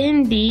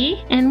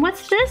bendy. And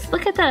what's this?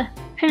 Look at the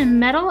kind of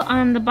metal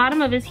on the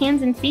bottom of his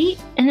hands and feet.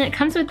 And it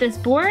comes with this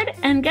board.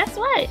 And guess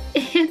what?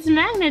 It's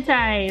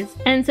magnetized.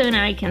 And so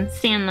now I can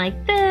stand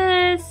like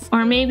this.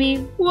 Or maybe,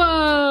 whoa,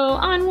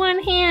 on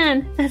one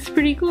hand. That's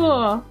pretty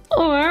cool.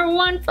 Or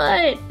 1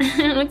 foot.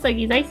 It looks like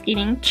he's ice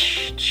skating.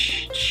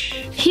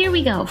 Here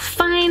we go.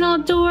 Final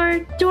door.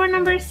 Door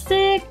number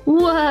 6.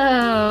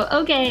 Whoa.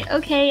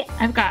 Okay.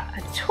 I've got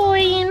a toy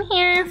in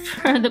here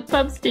for the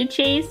pups to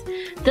chase.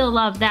 They'll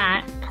love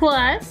that.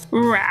 plus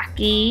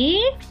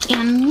Rocky.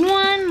 And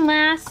one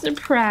last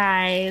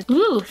surprise.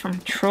 Ooh, from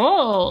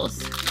Trolls.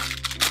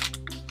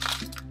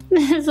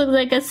 This looks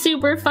like a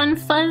super fun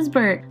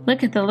Fuzzbert.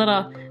 Look at the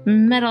little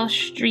metal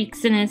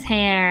streaks in his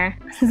hair.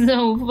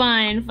 So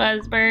fun,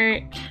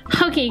 Fuzzbert.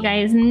 Okay,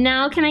 guys,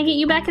 now can I get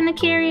you back in the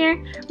carrier?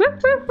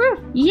 Woof, woof, woof.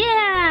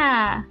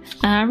 Yeah!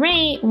 All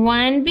right,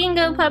 one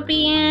Bingo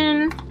puppy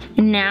in.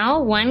 Now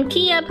one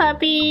Kia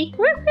puppy.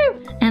 Woof,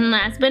 woof. And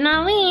last but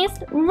not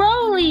least,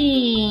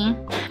 Rolly.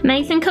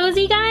 Nice and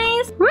cozy,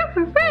 guys? Woof,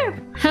 woof, woof.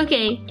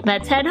 Okay,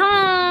 let's head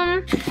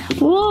home.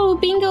 Whoa,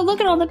 Bingo,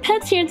 look at all the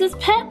pets here at this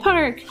pet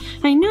park.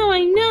 I know.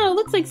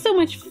 Looks like so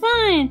much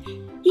fun.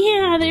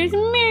 Yeah, there's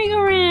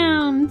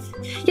merry-go-rounds.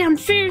 Yeah, and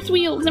Ferris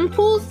wheels and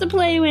pools to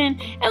play in.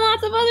 And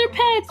lots of other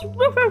pets.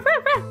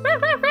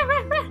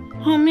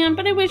 Oh man,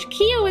 but I wish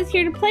Kia was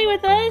here to play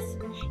with us.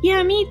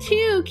 Yeah, me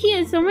too. Kia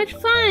is so much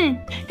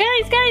fun.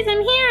 Guys,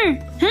 I'm here.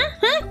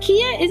 Huh?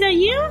 Kia, is that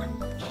you?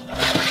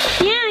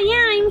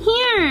 Yeah, I'm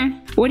here.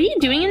 What are you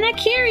doing in that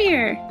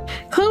carrier?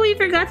 Chloe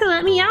forgot to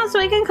let me out so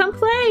I can come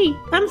play.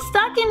 I'm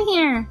stuck in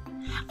here.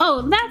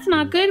 Oh, that's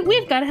not good.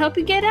 We've got to help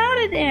you get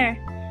out of there.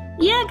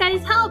 Yeah,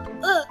 guys, help.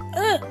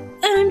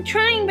 I'm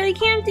trying, but I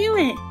can't do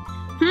it.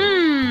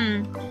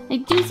 I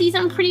do see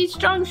some pretty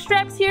strong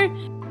straps here.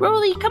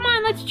 Rolly, come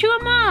on, let's chew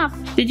them off.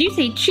 Did you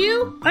say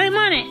chew? I'm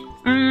on it.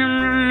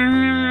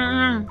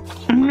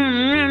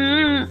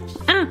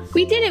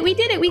 We did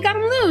it. We got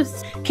him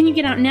loose. Can you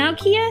get out now,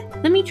 Kia?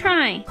 Let me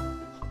try.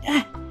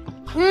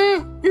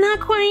 Not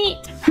quite.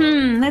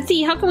 Let's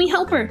see. How can we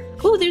help her?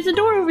 Oh, there's a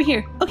door over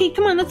here. Okay,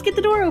 come on. Let's get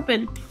the door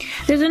open.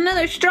 There's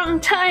another strong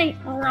tie.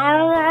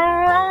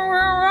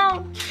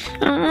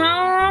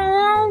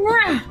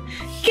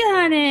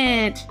 Got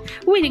it.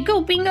 Way to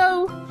go,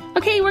 Bingo.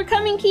 Okay, we're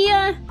coming,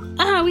 Kia.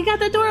 We got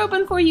the door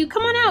open for you.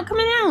 Come on out.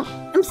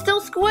 I'm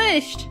still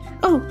squished.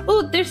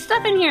 Oh, there's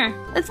stuff in here.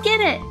 Let's get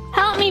it.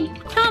 Help me,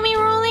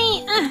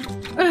 Rolly.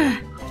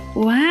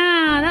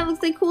 Wow, that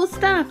looks like cool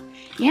stuff.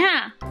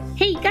 Yeah.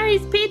 Hey,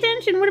 guys, pay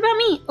attention. What about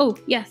me? Oh,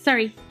 yeah,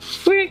 sorry.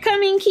 We're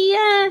coming,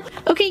 Kia.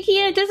 Okay,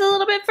 Kia, just a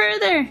little bit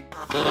further.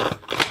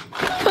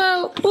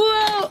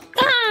 Whoa.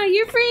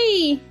 You're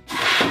free.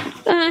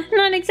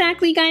 Not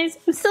exactly, guys.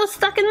 I'm still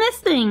stuck in this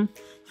thing.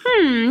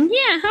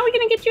 Yeah, how are we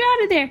gonna get you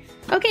out of there?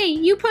 Okay,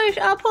 you push,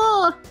 I'll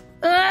pull.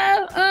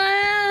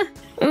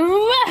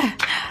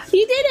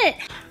 You did it.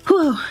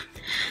 Whoa.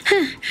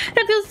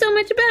 That feels so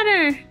much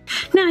better.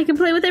 Now I can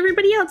play with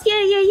everybody else.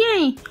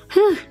 Yay.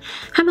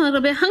 I'm a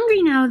little bit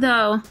hungry now,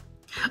 though.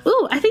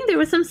 Ooh, I think there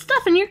was some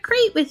stuff in your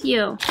crate with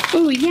you.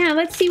 Ooh, yeah,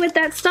 let's see what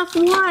that stuff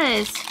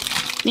was.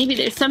 Maybe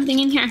there's something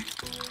in here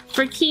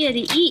for Kia to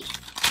eat,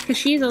 because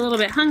she's a little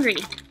bit hungry.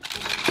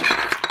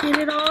 Get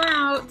it all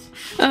out.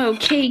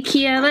 Okay,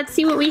 Kia, let's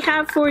see what we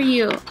have for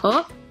you.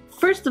 Oh,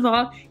 first of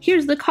all,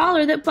 here's the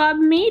collar that Bob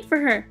made for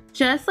her.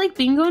 Just like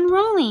Bingo and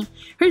Rolly.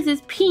 Hers is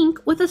pink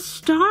with a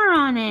star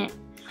on it.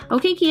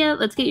 Okay, Kia,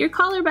 let's get your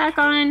collar back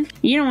on.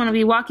 You don't want to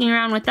be walking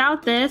around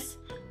without this.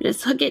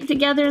 Just hook it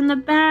together in the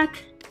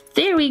back.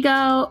 There we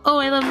go. Oh,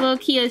 I love little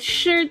Kia's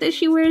shirt that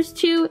she wears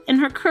too, and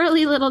her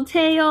curly little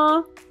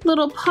tail,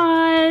 little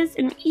paws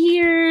and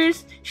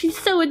ears. She's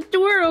so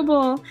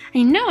adorable.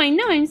 I know,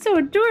 I'm so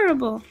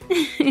adorable.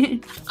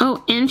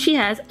 Oh, and she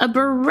has a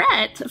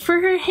barrette for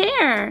her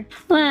hair.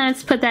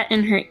 Let's put that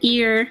in her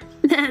ear.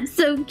 That's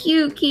so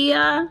cute,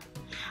 Kia.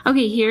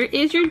 Okay, here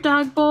is your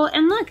dog bowl,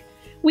 and look,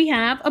 we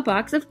have a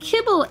box of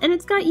kibble, and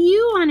it's got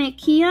you on it,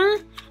 Kia.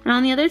 And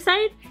on the other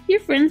side,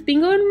 your friends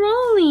Bingo and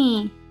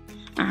Rolly.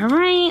 All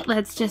right,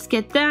 let's just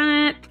get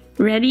that.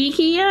 Ready,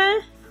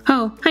 Kia?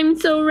 Oh, I'm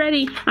so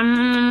ready.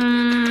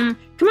 Come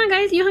on,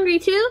 guys, you hungry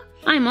too?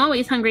 I'm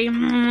always hungry. Yum,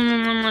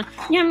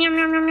 yum, yum,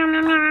 yum, yum, yum,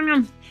 yum,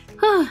 yum.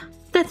 Oh,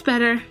 that's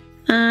better.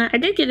 I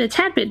did get a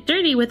tad bit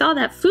dirty with all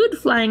that food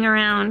flying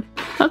around.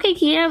 Okay,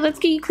 Kia, let's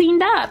get you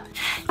cleaned up.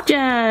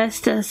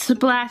 Just a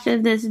splash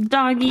of this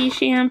doggy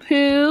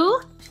shampoo.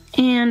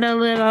 And a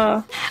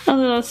little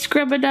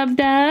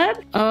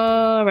scrub-a-dub-dub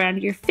all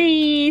around your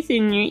face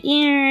and your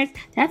ears.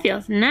 That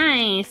feels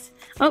nice.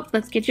 Oh,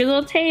 let's get your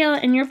little tail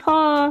and your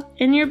paw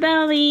and your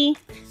belly.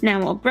 Now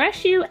we'll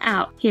brush you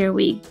out. Here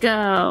we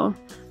go.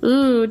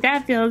 Ooh,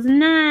 that feels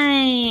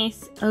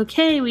nice.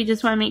 Okay, we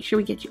just want to make sure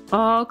we get you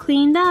all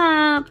cleaned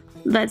up.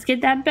 Let's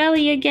get that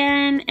belly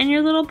again and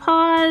your little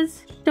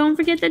paws. Don't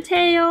forget the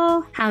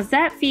tail. How's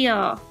that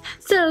feel?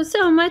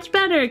 So much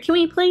better. Can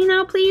we play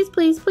now, please,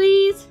 please,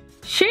 please?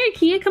 Sure,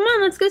 Kia, come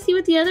on, let's go see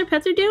what the other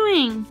pets are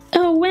doing.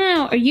 Oh,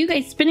 wow, are you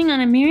guys spinning on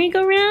a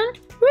merry-go-round?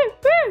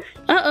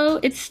 Uh-oh,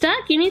 it's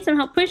stuck. You need some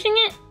help pushing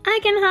it? I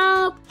can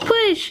help.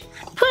 Push,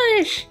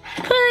 push,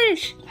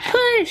 push,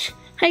 push.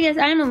 I guess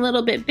I'm a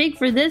little bit big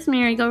for this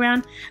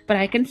merry-go-round, but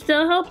I can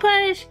still help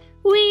push.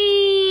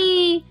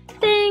 Whee!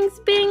 Thanks,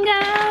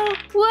 Bingo!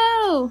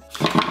 Whoa!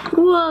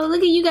 Whoa,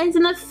 look at you guys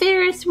in the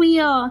Ferris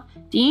wheel.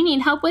 Do you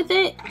need help with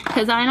it?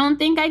 Because I don't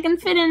think I can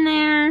fit in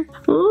there.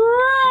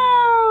 Whoa!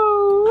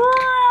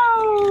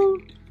 Whoa!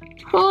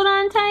 Hold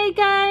on tight,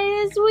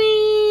 guys.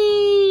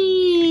 Whee!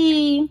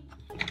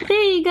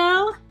 There you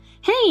go.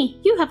 Hey,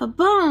 you have a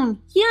bone.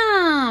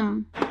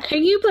 Yum! Are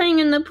you playing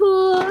in the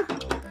pool?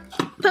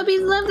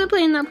 Puppies love to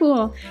play in the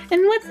pool.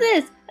 And what's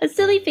this? A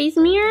silly face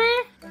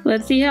mirror?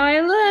 Let's see how I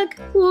look.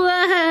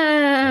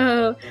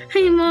 Whoa!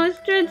 I'm all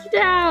stretched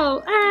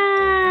out.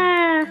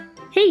 Ah!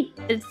 Hey,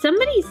 did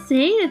somebody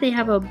say that they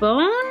have a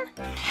bone?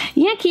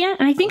 Yeah, Kia,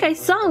 I think I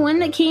saw one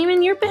that came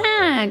in your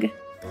bag.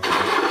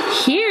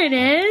 Here it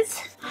is.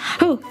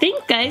 Oh,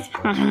 thanks, guys.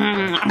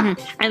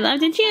 I love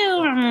to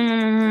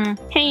chew.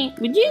 Hey,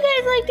 would you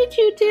guys like to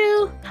chew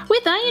too? We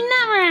thought you'd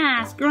never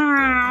ask.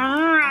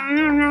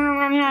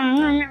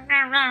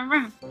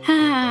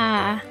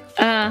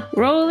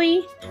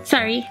 Rolly?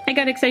 Sorry, I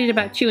got excited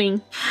about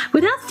chewing.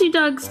 What else do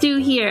dogs do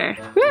here?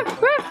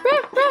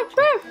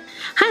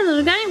 Hi,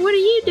 little guy. What are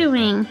you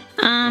doing?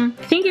 I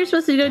think you're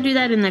supposed to go do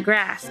that in the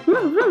grass.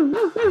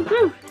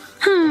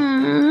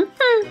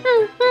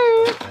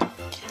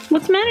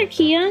 What's the matter,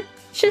 Kia?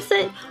 It's just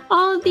that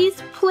all of these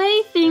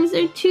playthings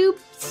are too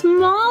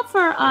small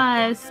for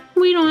us.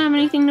 We don't have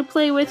anything to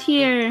play with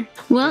here.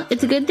 Well,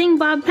 it's a good thing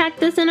Bob packed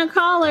this in a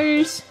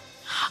collars.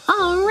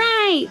 All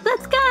right,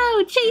 let's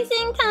go.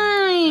 Chasing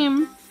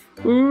time.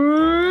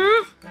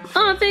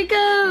 Off it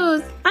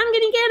goes. I'm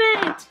gonna get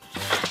it.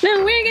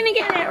 No, we're gonna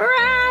get it.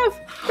 Ruff.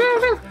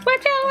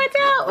 Watch out, watch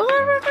out.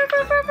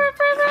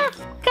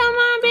 Come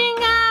on,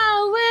 Bingo.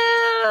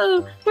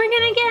 Woo. We're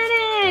gonna get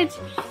it.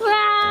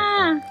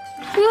 Wow.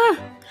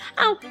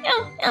 Ow,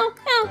 ow, ow,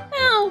 ow,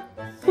 ow.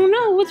 Oh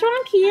no, what's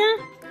wrong, Kia?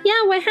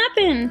 Yeah, what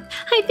happened?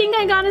 I think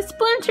I got a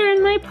splinter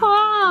in my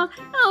paw.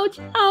 Ouch,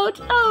 ouch,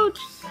 ouch.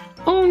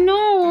 Oh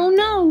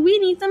no, we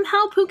need some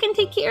help. Who can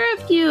take care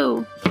of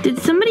you? Did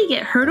somebody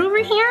get hurt over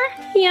here?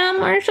 Yeah,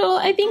 Marshall,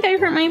 I think I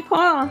hurt my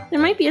paw. There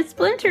might be a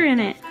splinter in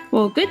it.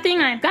 Well, good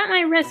thing I've got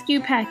my rescue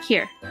pack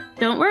here.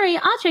 Don't worry,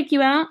 I'll check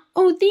you out.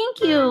 Oh,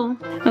 thank you.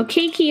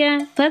 Okay,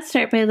 Kia, let's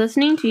start by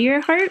listening to your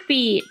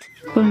heartbeat.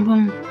 Boom,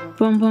 boom,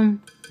 boom,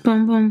 boom,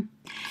 boom, boom.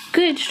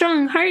 Good,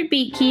 strong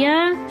heartbeat,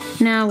 Kia.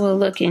 Now we'll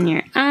look in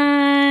your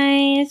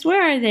eyes.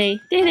 Where are they?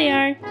 There they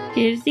are.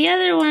 Here's the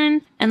other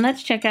one. And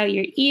let's check out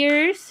your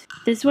ears.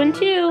 This one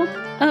too.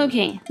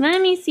 Okay,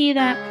 let me see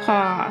that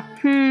paw.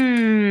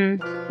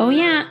 Oh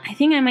yeah, I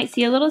think I might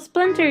see a little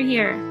splinter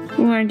here.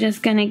 We're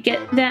just gonna get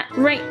that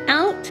right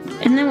out.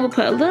 And then we'll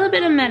put a little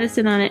bit of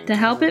medicine on it to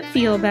help it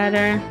feel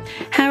better.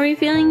 How are you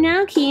feeling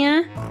now,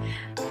 Kia?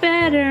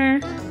 Better,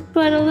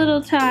 but a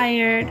little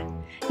tired.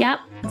 Yep,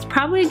 it's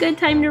probably a good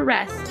time to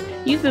rest.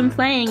 You've been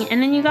playing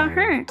and then you got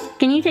hurt.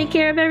 Can you take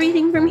care of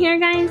everything from here,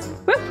 guys?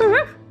 Woof, woof,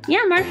 woof.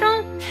 Yeah,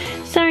 Marshall?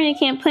 Sorry I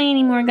can't play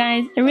anymore,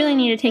 guys. I really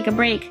need to take a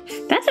break.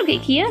 That's okay,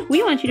 Kia.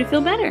 We want you to feel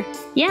better.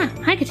 Yeah,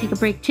 I could take a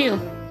break too.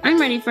 I'm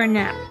ready for a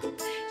nap.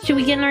 Should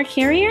we get in our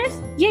carriers?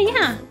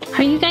 Yeah.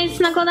 Are you guys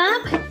snuggled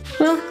up?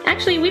 Well,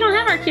 actually, we don't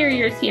have our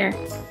carriers here.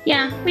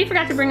 Yeah, we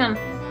forgot to bring them.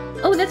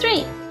 Oh, that's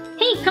right.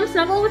 Hey, come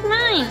snuggle with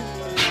mine.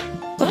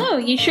 Oh,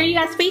 you sure you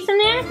got space in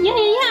there?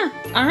 Yeah.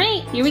 All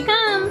right, here we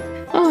come.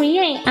 Oh,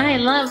 yay. I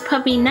love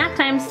puppy nap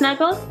time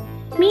snuggles.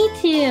 Me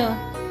too.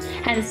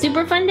 Had a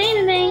super fun day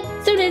today.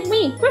 So did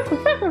we.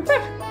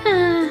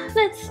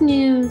 Let's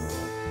snooze.